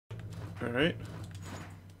Alright.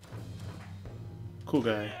 Cool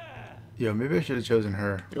guy. Yo, maybe I should have chosen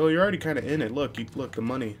her. Well, you're already kind of in it. Look, look, the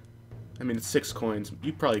money. I mean, it's 6 coins.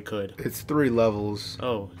 You probably could. It's 3 levels.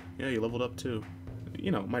 Oh, yeah, you leveled up too.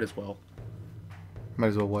 You know, might as well. Might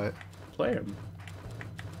as well what? Play him.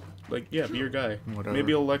 Like, yeah, be your guy. Whatever.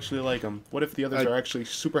 Maybe you'll actually like him. What if the others are actually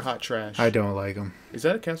super hot trash? I don't like them. Is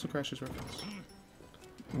that a Castle Crashers reference?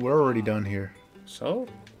 We're already done here. So?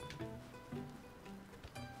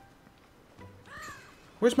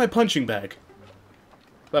 Where's my punching bag?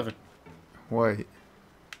 11. Wait.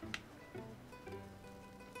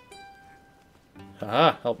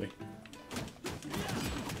 Ah, help me.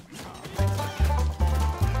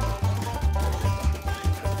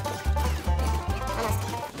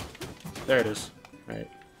 There it is. Alright.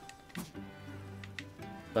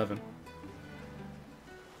 11.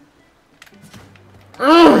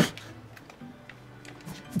 Urgh!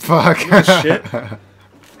 Fuck. Shit.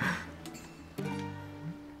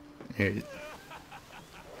 Here.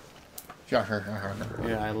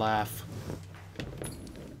 Yeah, I laugh.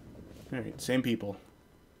 Alright, same people.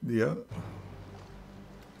 Yeah.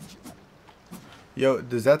 Yo,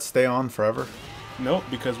 does that stay on forever? Nope,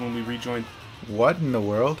 because when we rejoin... What in the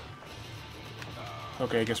world?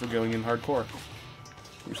 Okay, I guess we're going in hardcore.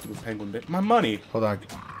 Used to be penguin bit. My money! Hold on.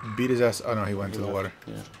 Beat his ass. Oh no, he went to the water.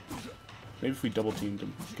 Yeah. Maybe if we double teamed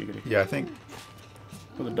him. Giggity. Yeah, I think.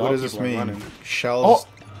 Well, the What dog does this people are mean? running. Shells.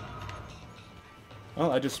 Oh,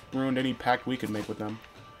 I just ruined any pact we could make with them.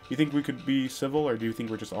 You think we could be civil, or do you think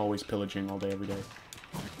we're just always pillaging all day, every day?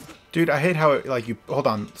 Dude, I hate how it, like, you... Hold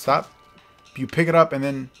on. Stop. You pick it up and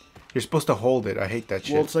then you're supposed to hold it. I hate that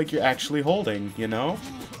shit. Well, it's like you're actually holding, you know?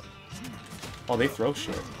 Oh, they throw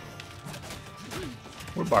shit.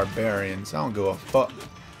 We're barbarians. I don't give a fuck.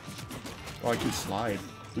 Oh, I can slide.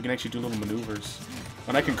 We can actually do little maneuvers.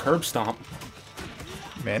 And I can curb stomp.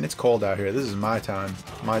 Man, it's cold out here. This is my time.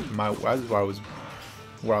 This is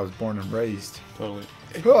where I was born and raised. Totally.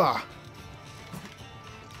 Ah!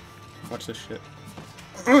 Watch this shit.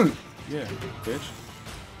 Yeah, bitch.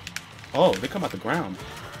 Oh, they come out the ground.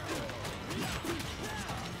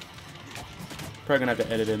 Probably gonna have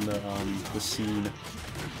to edit in the scene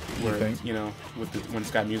where you know, with when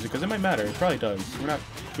it's got music, because it might matter. It probably does.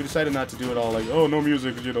 We decided not to do it all like, oh, no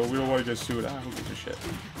music. You know, we don't want to get sued. Ah, who gives a shit?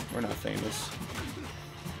 We're not famous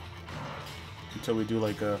until we do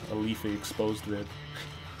like a Leafy exposed vid,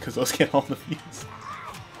 because those get all the views.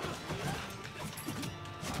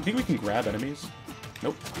 You think we can grab enemies?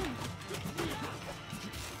 Nope.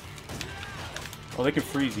 Oh, they can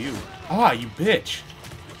freeze you. Ah, you bitch!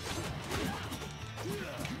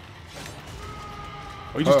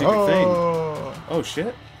 Oh, you just did your thing. Oh,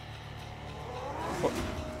 shit. What?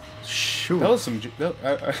 Shoot. That was some... you're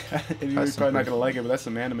probably not gonna like it, but that's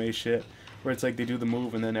some anime shit. Where it's like they do the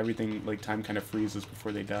move and then everything, like, time kind of freezes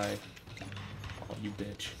before they die. Oh, you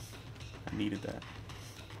bitch. I needed that.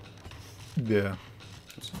 Yeah.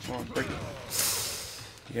 Come on, break it.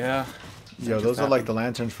 Yeah. Yo, those are like the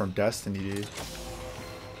lanterns from Destiny, dude.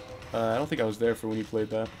 I don't think I was there for when you played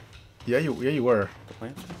that. Yeah, you were. The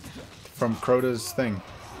lantern? From Crota's thing.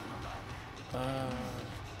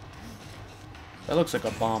 That looks like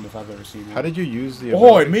a bomb if I've ever seen one. How did you use the...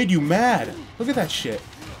 Oh, it made you mad! Look at that shit.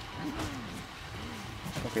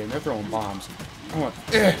 Okay, and they're throwing bombs. I want...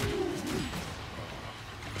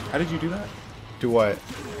 How did you do that? Do what?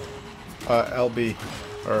 LB.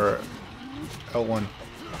 Or L1.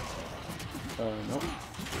 Nope.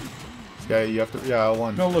 Yeah, you have to... Yeah,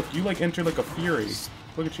 L1. No, look, you like entered like a fury.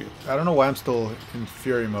 Look at you. I don't know why I'm still in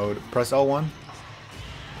Fury mode. Press L1.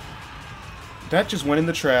 That just went in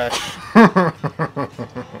the trash.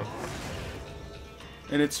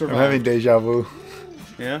 And it survived. I'm having deja vu.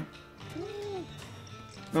 Yeah?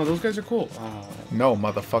 No, those guys are cool. Oh. No,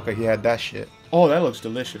 motherfucker, he had that shit. Oh, that looks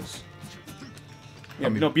delicious. Yeah,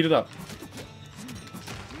 no, beat it up.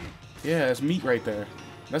 Yeah, it's meat right there.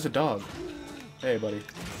 That's a dog. Hey, buddy.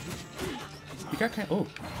 You got kind of... Oh.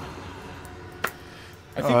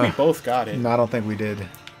 I think we both got it. No, I don't think we did.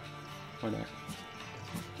 Why not?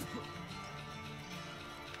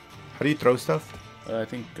 How do you throw stuff? I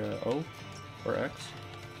think O or X.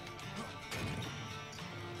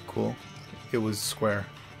 Cool. It was square.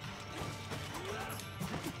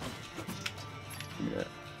 Give me that.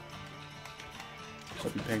 What's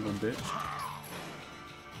up, you penguin bitch?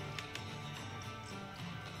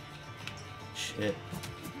 Shit.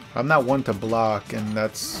 I'm not one to block, and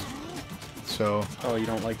that's... So... Oh, you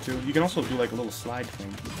don't like to? You can also do like a little slide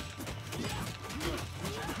thing.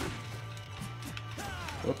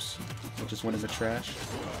 Whoops. It just went in the trash.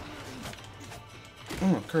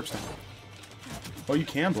 Oh, curb stop. Oh, you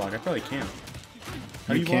can block. I probably can't.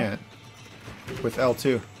 How do You block? can't. With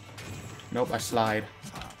L2. Nope, I slide.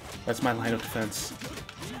 That's my line of defense.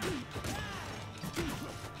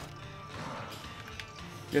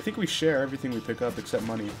 Yeah, I think we share everything we pick up except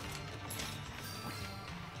money.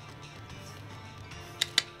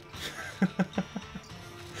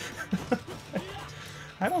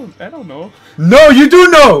 I don't know. No, you do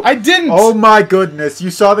know! I didn't! Oh my goodness.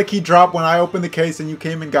 You saw the key drop when I opened the case and you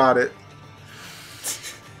came and got it.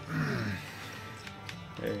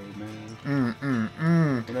 Hey,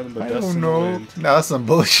 man. Nothing but I dust don't in the know. wind. No, that's some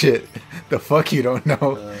bullshit. The fuck you don't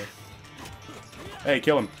know. Hey,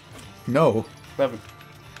 kill him. No. 11.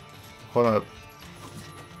 Hold up.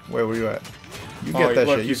 Wait, where you at? You Oh, get that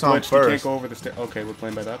look, shit. You you saw him glitched. You can't first. go over the stair. Okay, we're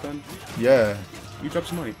playing by that then? Yeah. You dropped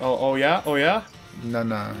some money. Oh yeah? Oh yeah?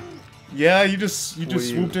 Nah. Yeah, you just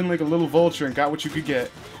swooped in like a little vulture and got what you could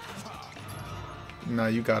get. Nah,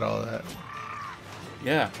 you got all that.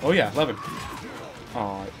 Yeah. Oh yeah, 11.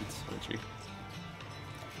 Oh, it's glitchy.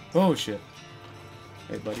 Oh shit.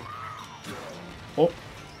 Hey, buddy. Oh.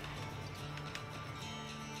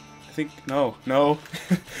 I think no.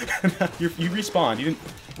 you respawned. You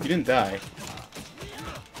didn't die.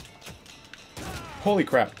 Holy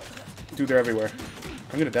crap. Dude, they're everywhere.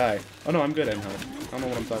 I'm gonna die. Oh no, I'm good, anyhow. I don't know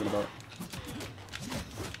what I'm talking about.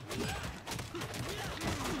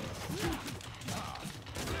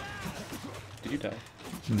 Did you die?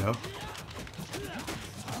 No.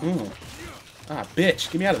 Ooh. Ah,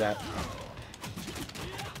 bitch. Get me out of that.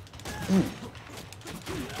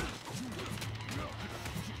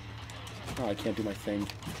 Oh, I can't do my thing.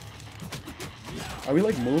 Are we,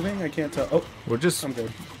 like, moving? I can't tell. Oh, We're just... I'm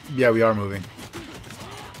good. Yeah, we are moving.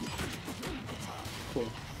 Cool.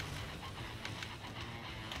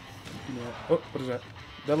 Yeah. Oh, what is that?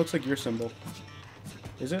 That looks like your symbol.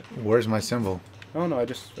 Is it? Where's my symbol? Oh, no, I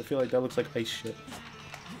feel like that looks like ice shit.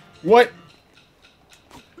 What?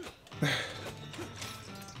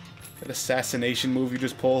 That assassination move you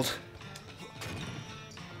just pulled.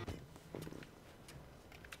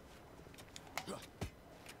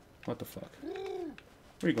 What the fuck?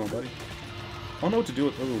 Where you going, buddy? I don't know what to do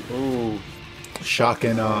with... Ooh.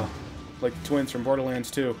 Shocking, Like the twins from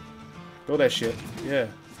Borderlands 2. Throw that shit. Yeah.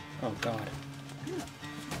 Oh, God.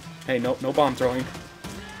 Hey, no bomb throwing.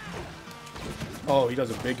 Oh, he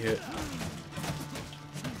does a big hit.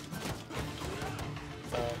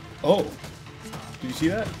 Oh! Did you see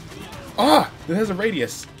that? Ah! It has a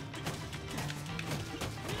radius.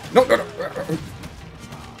 No!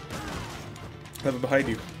 Have it behind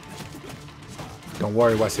you. Don't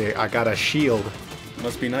worry, Wesley. I got a shield.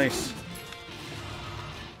 Must be nice.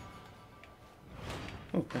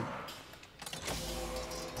 Okay.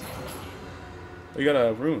 Oh, you got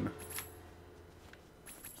a rune.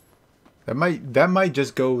 That might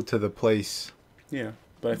just go to the place. Yeah,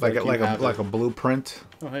 but I feel like a blueprint.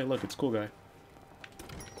 Oh, hey, look, it's cool guy.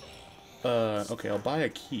 Okay, I'll buy a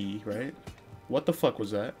key, right? What the fuck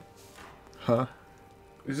was that? Huh?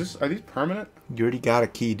 Are these permanent? You already got a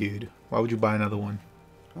key, dude. Why would you buy another one?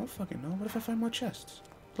 I don't fucking know. What if I find more chests?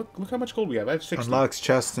 Look how much gold we have. I have 60. Unlocks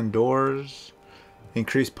chests and doors.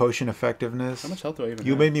 Increase potion effectiveness. How much health do I even have?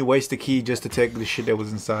 You made me waste a key just to take the shit that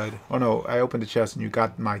was inside. Oh no, I opened the chest and you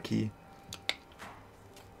got my key.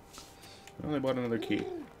 I only bought another key.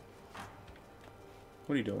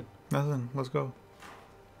 What are you doing? Nothing. Let's go.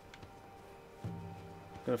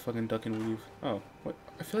 Gotta fucking duck and weave. Oh, what?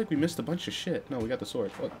 I feel like we missed a bunch of shit. No, we got the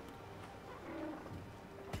sword. What?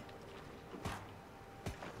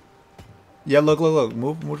 Yeah, look.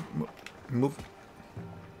 Move.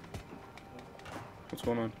 What's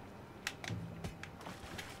going on?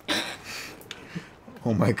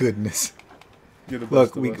 Oh my goodness. You're the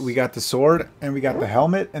best Look, of us. we got the sword and we got the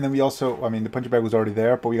helmet, and then we also, I mean, the punching bag was already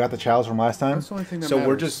there, but we got the chalice from last time. That's the only thing that so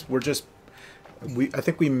matters. I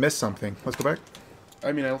think we missed something. Let's go back.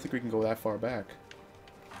 I mean, I don't think we can go that far back.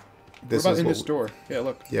 This What about is in what this door? Yeah,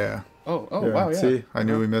 look. Yeah. Oh, Yeah, wow, yeah. See, I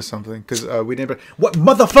knew we missed something because we didn't. What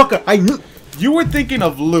motherfucker? I knew. You were thinking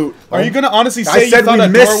of loot. Are you gonna honestly say I said you found we a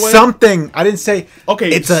missed doorway? something. I didn't say. Okay,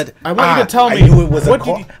 it's a. I want you to tell me. I knew it was what a.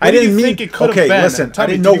 Did you, I didn't mean. think it could Okay, have been? listen. Tell I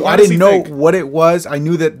didn't me, did know. you I didn't honestly know think? what it was. I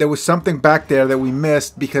knew that there was something back there that we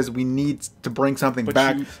missed because we need to bring something But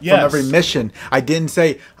back you- from yes. every mission. I didn't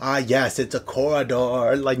say. Yes, it's a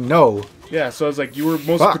corridor. Like no. Yeah, so I was like, you were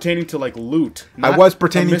most Fuck. pertaining to like loot. I was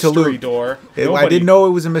pertaining to mystery loot. door. I didn't know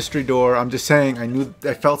it was a mystery door. I'm just saying. I knew.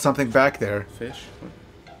 I felt something back there. Fish.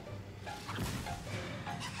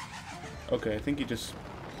 Okay, I think you just.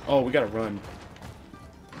 Oh, we gotta run.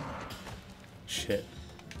 Shit.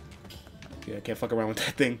 Yeah, I can't fuck around with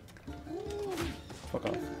that thing. Fuck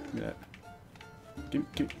off. Give me that.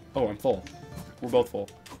 Give. Oh, I'm full. We're both full.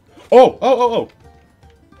 Oh!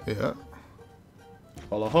 Yeah.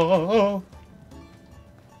 Oh.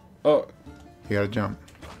 Oh. You gotta jump.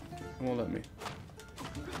 It won't let me.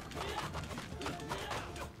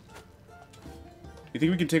 You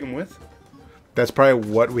think we can take him with? That's probably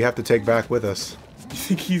what we have to take back with us. You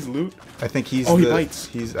think he's loot? I think he's he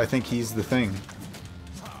bites. I think he's the thing.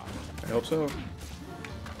 I hope so.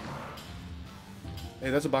 Hey,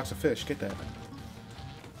 that's a box of fish. Get that.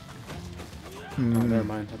 Oh, never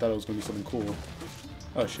mind. I thought it was going to be something cool.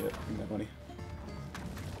 Oh, shit. Give me that money.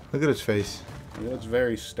 Look at his face. He looks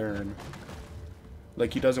very stern.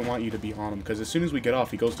 Like he doesn't want you to be on him, because as soon as we get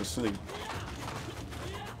off, he goes to sleep.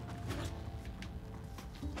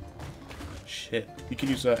 Shit. You can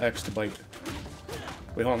use X to bite.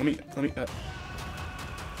 Wait, hold on. Let me,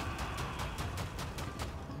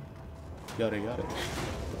 Got it.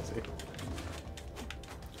 Let's see.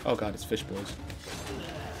 Oh god, it's fish boys.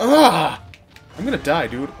 Ah! I'm gonna die,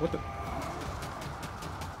 dude. What the?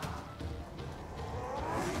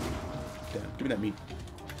 Damn, give me that meat.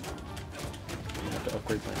 I'm gonna have to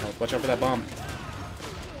upgrade my health. Watch out for that bomb.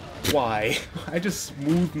 Why? I just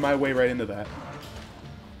moved my way right into that.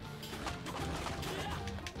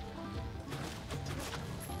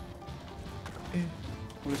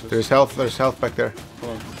 What is this? There's health back there.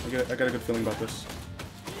 Hold on. I got a good feeling about this.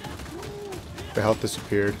 The health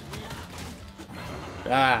disappeared.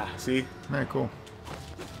 Ah, see? Alright, cool.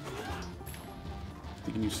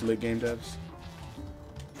 You can use Slick game devs.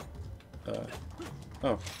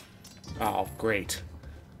 Oh. Oh, great.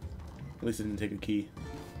 At least it didn't take a key.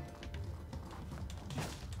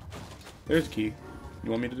 There's a key.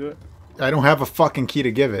 You want me to do it? I don't have a fucking key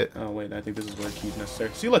to give it. Oh, wait. I think this is where a key is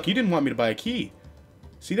necessary. See, look. You didn't want me to buy a key.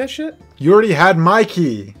 See that shit? You already had my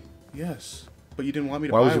key. Yes. But you didn't want me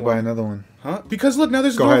to buy Why one. would you buy another one? Huh? Because, look, now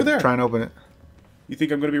there's a Go door ahead, over there. try and open it. You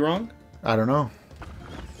think I'm going to be wrong? I don't know.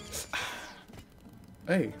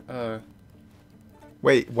 Hey,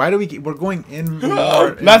 Wait, why do we're going in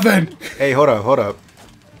more... Nothing! Hey, hold up.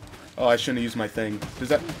 Oh, I shouldn't have used my thing. Does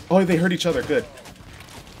that... Oh, they hurt each other. Good.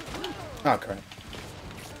 Oh, crap.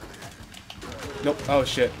 Nope. Oh,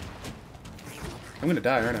 shit. I'm gonna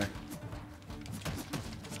die, aren't I?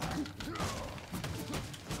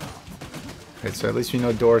 Okay, so at least we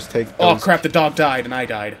know doors take those... Oh, crap. The dog died, and I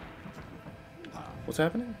died. What's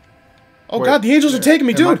happening? Oh, Wait, God. The angels are taking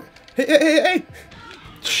me, dude. Hey.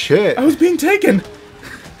 Shit. I was being taken.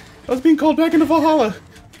 I was being called back into Valhalla.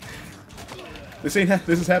 This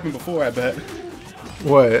has happened before, I bet.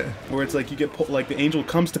 What? Where it's like you get like the angel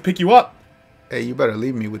comes to pick you up. Hey, you better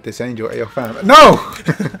leave me with this angel. Hey, yo, fam. No!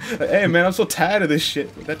 Hey, man, I'm so tired of this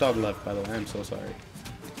shit. That dog left, by the way. I'm so sorry.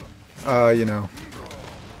 You know.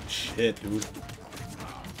 Shit, dude.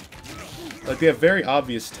 Like, they have very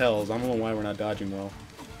obvious tells. I don't know why we're not dodging well.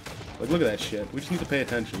 Like, look at that shit. We just need to pay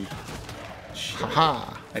attention. Shit.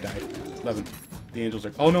 Haha. I died. 11. The angels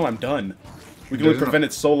are... Oh, no, I'm done. We can only prevent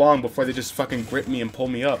it so long before they just fucking grip me and pull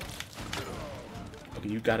me up. Okay,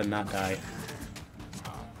 you gotta not die.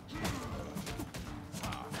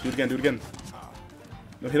 Do it again.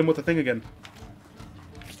 No, hit him with the thing again.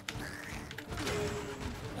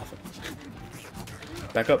 Nothing.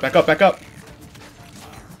 Back up.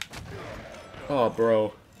 Oh,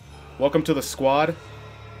 bro. Welcome to the squad.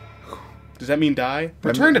 Does that mean die?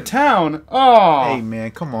 Return to town! Oh! Hey,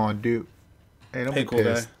 man, come on, dude. Hey, don't be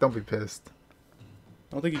pissed. Guy. Don't be pissed.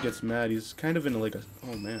 I don't think he gets mad. He's kind of into like a...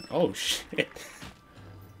 Oh, man. Oh, shit.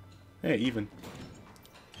 Hey, even.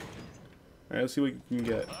 Alright, let's see what we can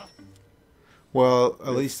get. Well,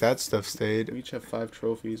 at least that stuff stayed. We each have 5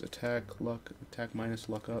 trophies. Attack, luck, attack minus,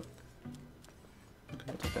 luck up. Okay,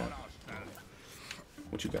 I'll take that.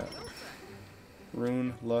 What you got?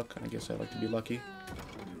 Rune, luck. I guess I like to be lucky.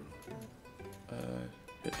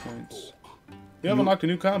 Hit points. You have unlocked a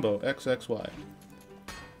new combo. XXY.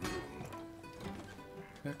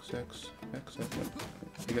 XX.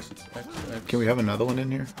 I guess it's XX. Can we have another one in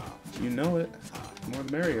here? You know it. The more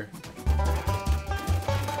the merrier.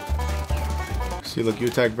 See, look, you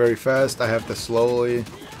attack very fast. I have to slowly...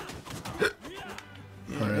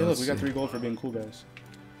 Yeah, hey, look, we got 3 gold for being cool guys.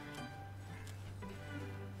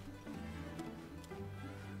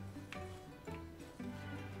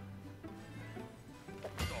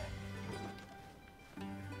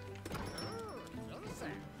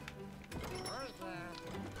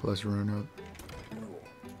 Plus rune up.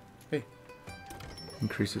 Hey.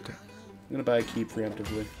 Increase attack. I'm gonna buy a key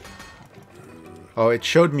preemptively. Oh, it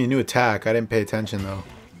showed me a new attack. I didn't pay attention, though.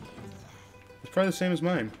 It's probably the same as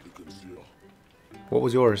mine. What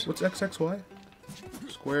was yours? What's XXY?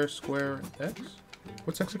 Square, X?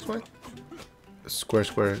 What's XXY?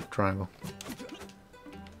 Square, triangle.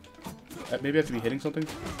 Maybe I have to be hitting something?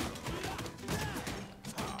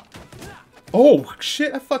 Oh,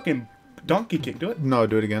 shit. I fucking donkey kick. Do it. No,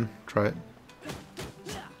 do it again. Try it.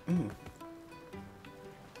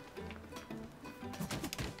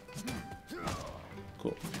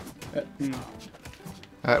 Cool.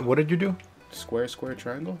 What did you do? Square, square,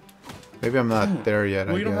 triangle? Maybe I'm not there yet.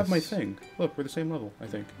 Well, I you don't guess. have my thing. Look, we're the same level, I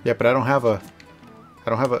think. Yeah, but I don't have a. I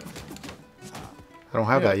don't have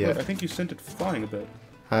that yet. Look, I think you sent it flying a bit.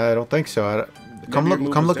 I don't think so. Come your look.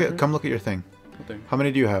 move Come was look at. different? Come look at your thing. What thing? How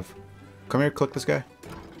many do you have? Come here. Click this guy.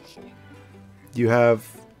 You have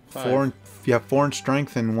 5. 4. You have 4 in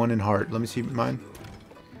strength and 1 in heart. Let me see mine.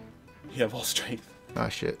 You have all strength. Ah,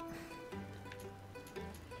 shit.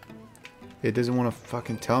 It doesn't want to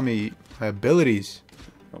fucking tell me my abilities.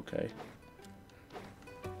 Okay.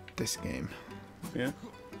 This game. Yeah.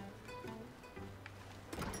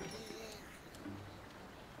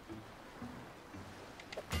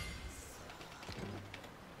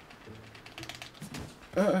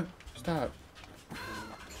 Stop.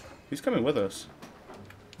 He's coming with us.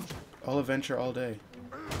 All adventure, all day.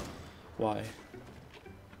 Why?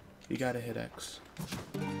 You gotta hit X.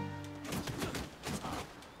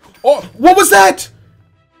 Oh! What was that?!